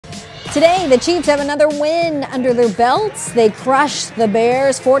Today, the Chiefs have another win under their belts. They crushed the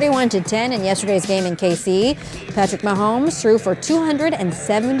Bears 41-10 in yesterday's game in KC. Patrick Mahomes threw for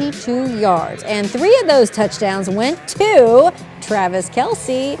 272 yards, and 3 of those touchdowns went to Travis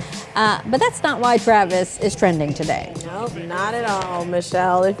Kelce. But that's not why Travis is trending today. Nope, not at all,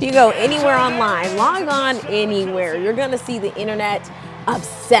 Michelle. If you go anywhere online, log on anywhere, you're going to see the internet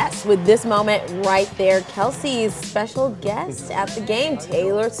obsessed with this moment right there. Kelce's special guest at the game,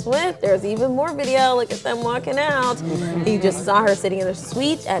 Taylor Swift. There's even more video. Look at them walking out. You just saw her sitting in the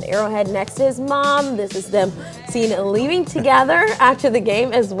suite at Arrowhead next to his mom. This is them seen leaving together after the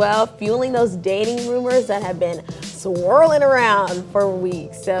game as well, fueling those dating rumors that have been swirling around for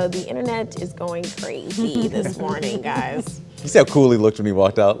weeks. So the internet is going crazy this morning, guys. You see how cool he looked when he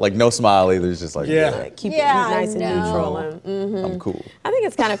walked out? Like, no smile either. He's just like, keep it nice and neutral. I'm cool. I think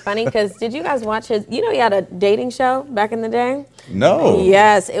it's kind of funny because did you guys watch his, he had a dating show back in the day? No.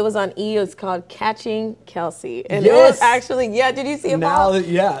 Yes, it was on E! It's called Catching Kelce. And it was actually, did you see it, Paul?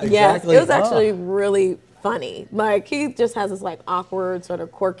 Exactly. Yes, it was actually really funny. Like, he just has this like awkward, sort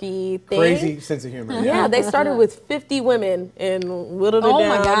of quirky thing. Crazy sense of humor. Yeah, they started with 50 women and whittled it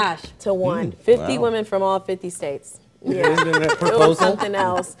down to one. 50 women from all 50 states. Yeah, it was something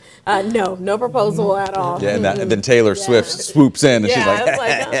else. No proposal at all. Yeah, and then Taylor Swift swoops in, and she's like,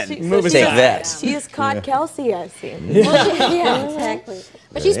 take that. She has caught Kelce, I see. Yeah, exactly.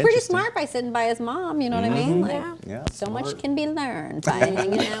 But she's pretty smart by sitting by his mom, you know what I mean? Like, so much can be learned by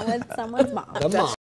hanging out with someone's mom.